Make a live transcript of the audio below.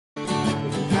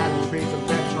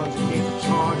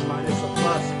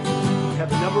have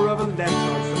the number of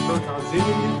electrons, the protons in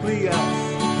the nucleus.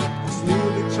 This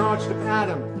newly charged up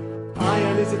atom,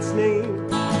 ion is its name.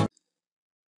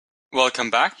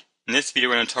 Welcome back. In this video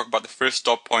we're going to talk about the first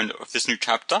stop point of this new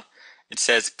chapter. It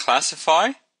says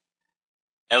classify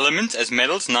elements as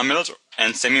metals, nonmetals,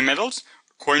 and semi-metals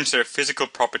according to their physical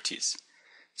properties.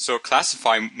 So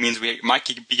classify means we might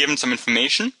be given some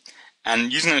information,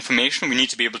 and using that information we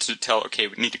need to be able to tell, okay,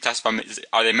 we need to classify,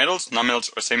 are they metals, nonmetals,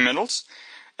 or semi-metals?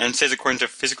 And it says according to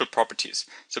physical properties.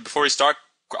 So before we start,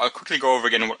 I'll quickly go over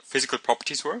again what physical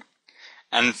properties were.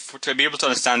 And to be able to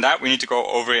understand that, we need to go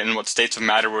over in what states of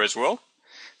matter were as well.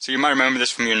 So you might remember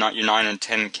this from your 9 and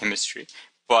 10 chemistry.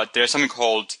 But there's something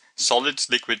called solids,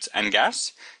 liquids, and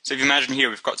gas. So if you imagine here,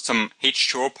 we've got some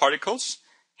H2O particles.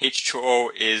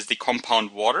 H2O is the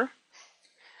compound water.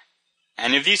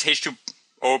 And if these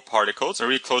H2O particles are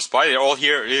really close by, they're all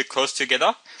here really close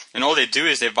together, and all they do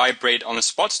is they vibrate on the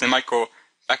spots. They might go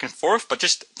back and forth, but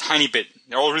just a tiny bit.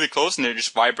 They're all really close and they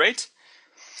just vibrate.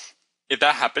 If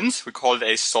that happens, we call it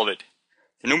a solid.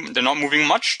 They're not moving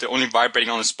much, they're only vibrating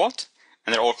on the spot,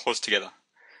 and they're all close together.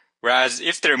 Whereas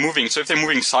if they're moving, so if they're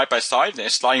moving side by side, they're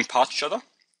sliding past each other,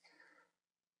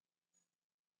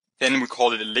 then we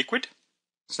call it a liquid.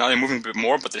 So now they're moving a bit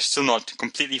more, but they're still not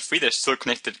completely free, they're still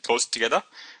connected close together,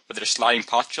 but they're sliding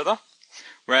past each other.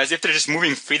 Whereas if they're just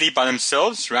moving freely by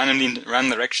themselves, randomly in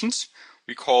random directions,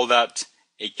 we call that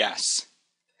a gas.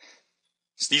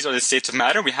 So these are the states of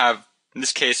matter. We have, in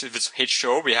this case, if it's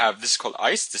H2O, we have, this is called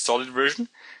ice, the solid version.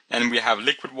 Then we have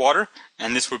liquid water,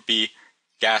 and this would be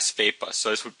gas vapor. So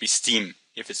this would be steam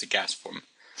if it's a gas form.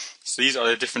 So these are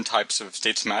the different types of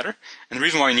states of matter. And the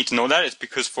reason why you need to know that is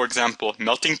because, for example,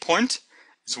 melting point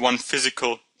is one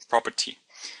physical property.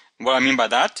 And what I mean by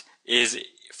that is,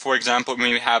 for example,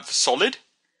 when we have solid,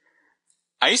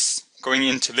 ice going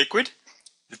into liquid,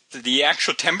 the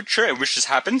actual temperature at which this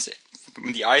happens,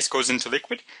 when the ice goes into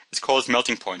liquid, is called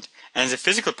melting point. And it's a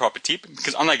physical property,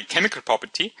 because unlike a chemical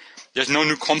property, there's no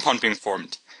new compound being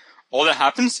formed. All that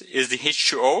happens is the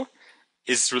H2O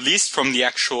is released from the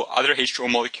actual other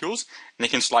H2O molecules, and they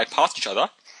can slide past each other.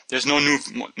 There's no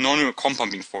new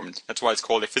compound being formed. That's why it's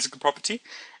called a physical property.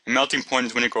 A melting point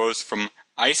is when it goes from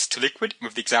ice to liquid,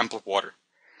 with the example of water.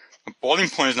 A boiling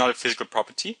point is not a physical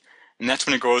property, and that's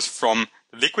when it goes from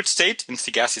the liquid state into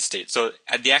the gaseous state. So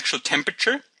at the actual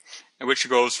temperature at which it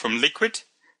goes from liquid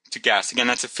to gas. Again,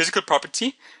 that's a physical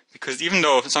property, because even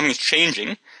though something is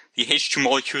changing, the H2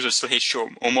 molecules are still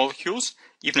H2O molecules,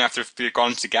 even after they've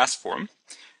gone into gas form.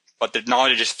 But now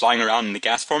they're just flying around in the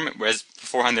gas form, whereas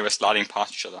beforehand they were sliding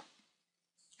past each other.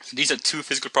 So these are two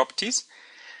physical properties.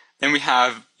 Then we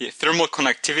have the thermal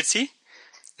conductivity.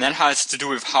 And that has to do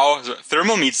with how, so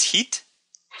thermal means heat,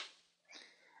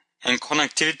 and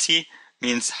conductivity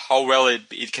means how well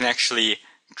it can actually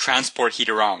transport heat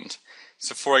around.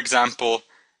 So for example,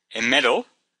 a metal,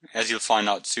 as you'll find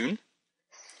out soon,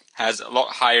 has a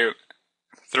lot higher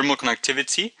thermal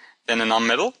conductivity than a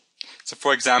non-metal. So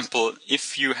for example,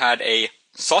 if you had a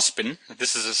saucepan,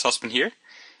 this is a saucepan here,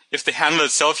 if the handle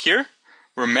itself here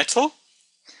were metal,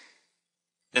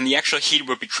 then the actual heat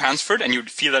would be transferred and you would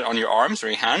feel that on your arms or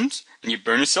your hands and you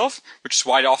burn yourself, which is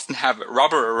why they often have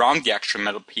rubber around the actual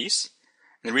metal piece.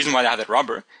 And the reason why they have that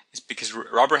rubber is because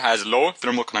rubber has low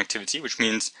thermal conductivity, which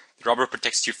means the rubber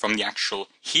protects you from the actual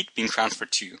heat being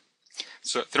transferred to you.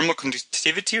 So thermal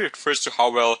conductivity refers to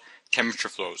how well temperature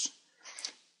flows.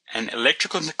 And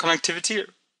electrical conductivity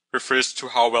refers to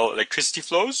how well electricity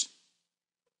flows.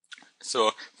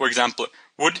 So, for example,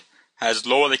 wood has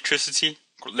low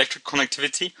electric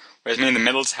conductivity, whereas many of the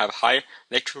metals have high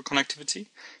electrical conductivity.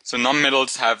 So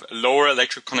non-metals have lower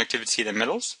electrical conductivity than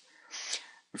metals.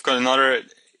 We've got another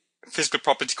physical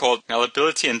property called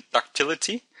malleability and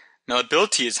ductility.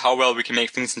 Malleability is how well we can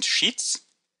make things into sheets.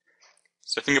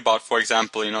 So think about, for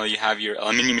example, you have your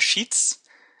aluminium sheets,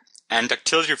 and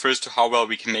ductility refers to how well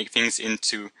we can make things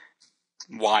into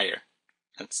wire.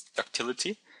 That's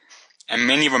ductility. And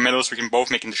many of our metals we can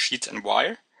both make into sheets and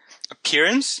wire.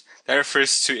 Appearance, that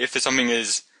refers to if something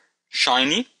is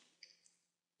shiny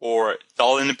or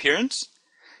dull in appearance.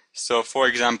 So for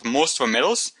example, most of our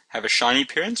metals have a shiny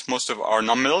appearance, most of our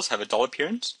non-metals have a dull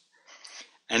appearance.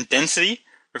 And density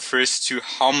refers to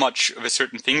how much of a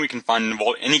certain thing we can find in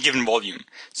any given volume.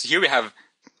 So here we have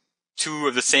two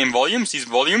of the same volumes. These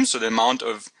volumes, so the amount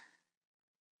of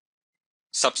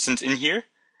substance in here,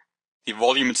 the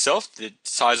volume itself, the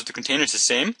size of the container is the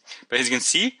same. But as you can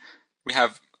see, we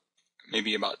have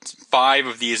maybe about 5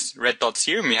 of these red dots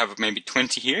here, and we have maybe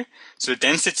 20 here. So the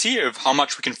density of how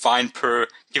much we can find per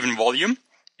given volume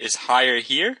is higher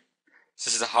here. So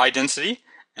this is a high density,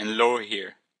 and lower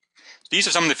here. These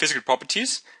are some of the physical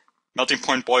properties. melting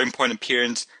point, boiling point,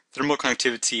 appearance, thermal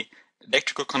conductivity,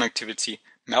 electrical conductivity,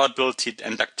 malleability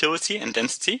and ductility and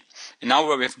density. And now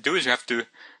what we have to do is we have to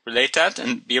relate that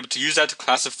and be able to use that to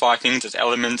classify things as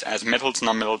elements, as metals,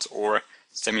 nonmetals, or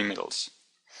semi-metals.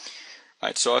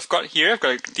 Right, so I've got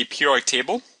the periodic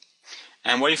table.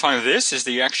 And what you find with this is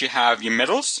that you actually have your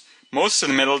metals. Most of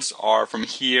the metals are from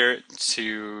here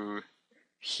to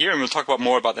here, and we'll talk about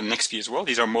more about the next view as well.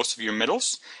 These are most of your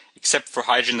metals, except for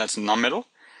hydrogen, that's a non-metal.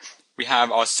 We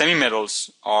have our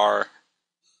semi-metals are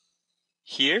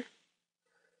here,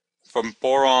 from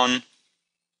boron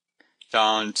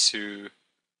down to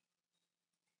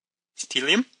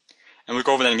helium. And we'll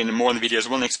go over that again more in the video as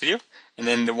well, next video. And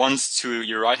then the ones to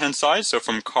your right-hand side, so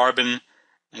from carbon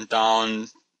and down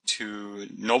to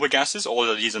noble gases, all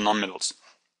of these are non-metals.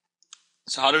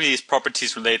 So how do these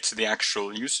properties relate to the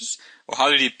actual uses? Or how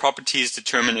do the properties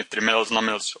determine if they're metals,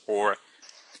 nonmetals, or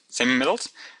semi-metals?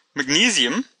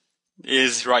 Magnesium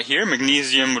is right here.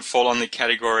 Magnesium would fall on the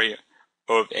category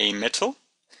of a metal.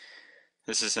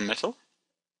 This is a metal.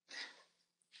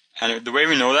 And the way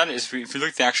we know that is if we look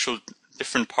at the actual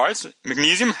different parts,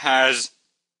 magnesium has,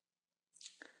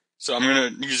 so I'm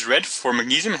going to use red for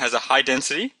magnesium, it has a high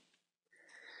density,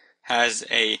 has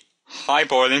a high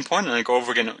boiling point, and I'll go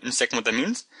over again in a second what that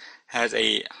means, has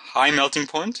a high melting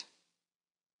point,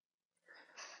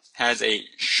 has a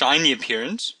shiny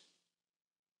appearance,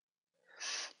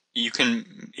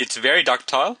 it's very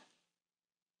ductile,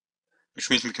 which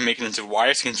means we can make it into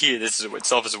wires. You can see this is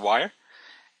itself as a wire.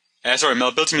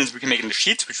 Malleability means we can make it into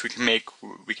sheets, which we can make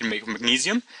with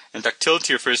magnesium, and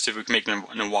ductility refers to if we can make it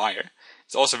in a wire.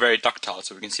 It's also very ductile,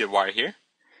 so we can see a wire here.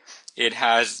 It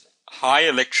has high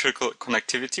electrical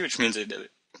conductivity, which means it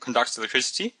conducts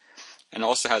electricity, and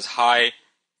also has high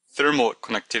thermal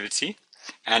conductivity,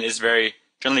 and is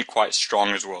generally quite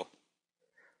strong as well.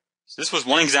 So this was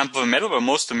one example of a metal, but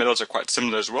most of the metals are quite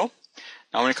similar as well.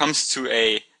 Now when it comes to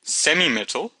a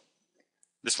semi-metal,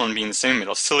 this one being the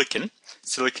semi-metal, silicon.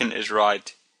 Silicon is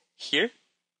right here.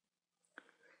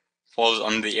 Falls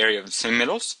under the area of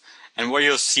semi-metals. And what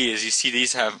you'll see is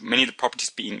these have many of the properties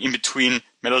being in between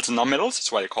metals and non-metals.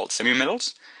 That's why they're called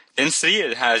semi-metals. Density,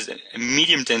 it has a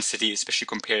medium density, especially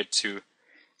compared to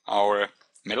our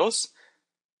metals.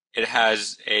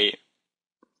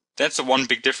 That's the one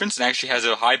big difference. It actually has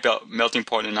a high melting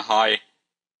point and a high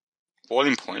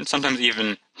boiling point, sometimes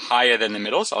even higher than the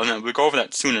metals. We'll go over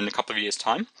that soon in a couple of years'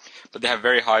 time. But they have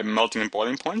very high melting and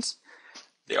boiling points.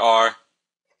 They are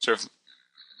sort of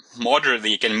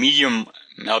moderately, again, medium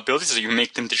malleability, so you can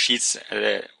make them to sheets at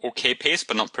an okay pace,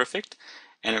 but not perfect.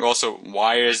 And also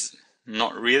wires,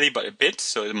 not really, but a bit,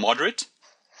 so moderate.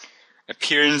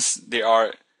 Appearance, they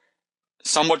are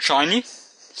somewhat shiny.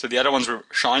 So the other ones were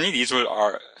shiny. These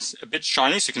are a bit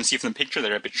shiny, so you can see from the picture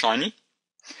they're a bit shiny.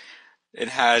 It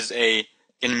has a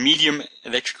medium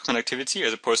electrical conductivity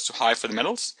as opposed to high for the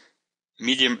metals,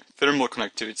 medium thermal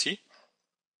conductivity,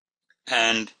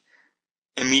 and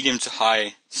a medium to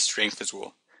high strength as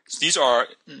well. So these are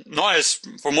not as,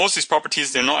 for most of these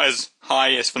properties, they're not as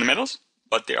high as for the metals,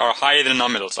 but they are higher than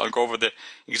non-metals. I'll go over the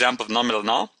example of non-metal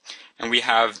now. And we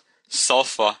have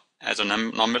sulfur as a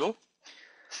non-metal.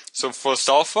 So for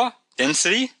sulfur,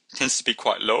 density tends to be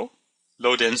quite low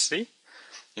density.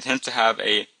 It tends to have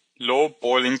a low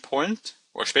boiling point,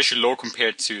 or especially low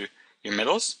compared to your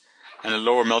metals, and a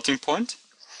lower melting point.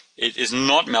 It is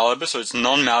not malleable, so it's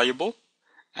non-malleable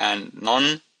and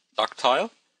non-ductile,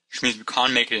 which means we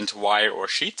can't make it into wire or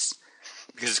sheets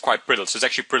because it's quite brittle. So it's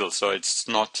actually brittle, so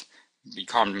we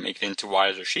can't make it into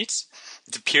wires or sheets.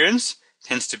 Its appearance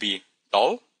tends to be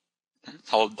dull,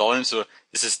 so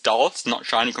this is dull, it's not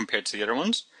shiny compared to the other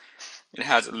ones. It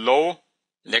has low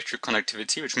electric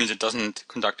conductivity, which means it doesn't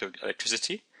conduct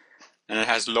electricity, and it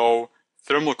has low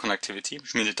thermal conductivity,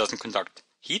 which means it doesn't conduct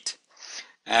heat,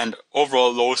 and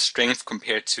overall low strength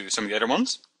compared to some of the other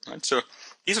ones. Right? So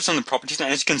these are some of the properties,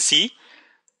 and as you can see,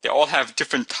 they all have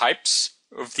different types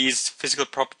of these physical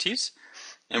properties.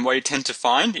 And what you tend to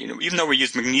find, even though we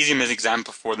use magnesium as an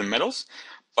example for the metals,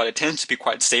 but it tends to be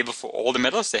quite stable for all the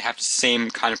metals. They have the same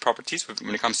kind of properties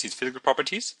when it comes to these physical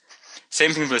properties.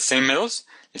 Same thing with the same metals.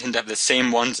 They tend to have the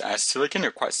same ones as silicon.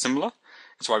 They're quite similar.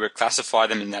 That's why we classify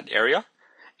them in that area.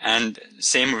 And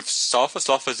same with sulfur.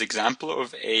 Sulfur is an example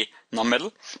of a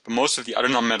non-metal, but most of the other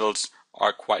non-metals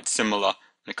are quite similar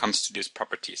when it comes to these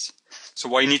properties. So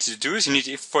what you need to do is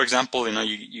if, for example,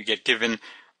 you get given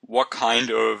what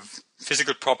kind of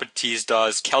physical properties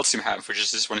does calcium have, which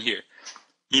is this one here.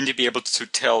 You need to be able to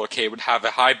tell, okay, it would have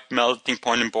a high melting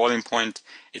point and boiling point,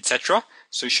 etc.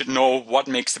 So you should know what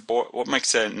makes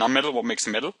a non-metal, what makes a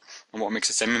metal, and what makes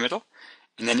a semi-metal.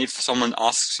 And then if someone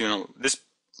asks, this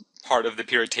part of the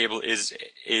periodic table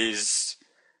is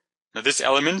now this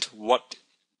element, what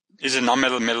is a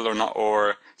non-metal, metal or not,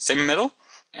 or semi-metal,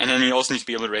 and then you also need to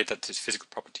be able to rate that to its physical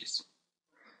properties.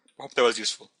 I hope that was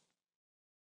useful.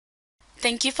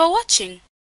 Thank you for watching.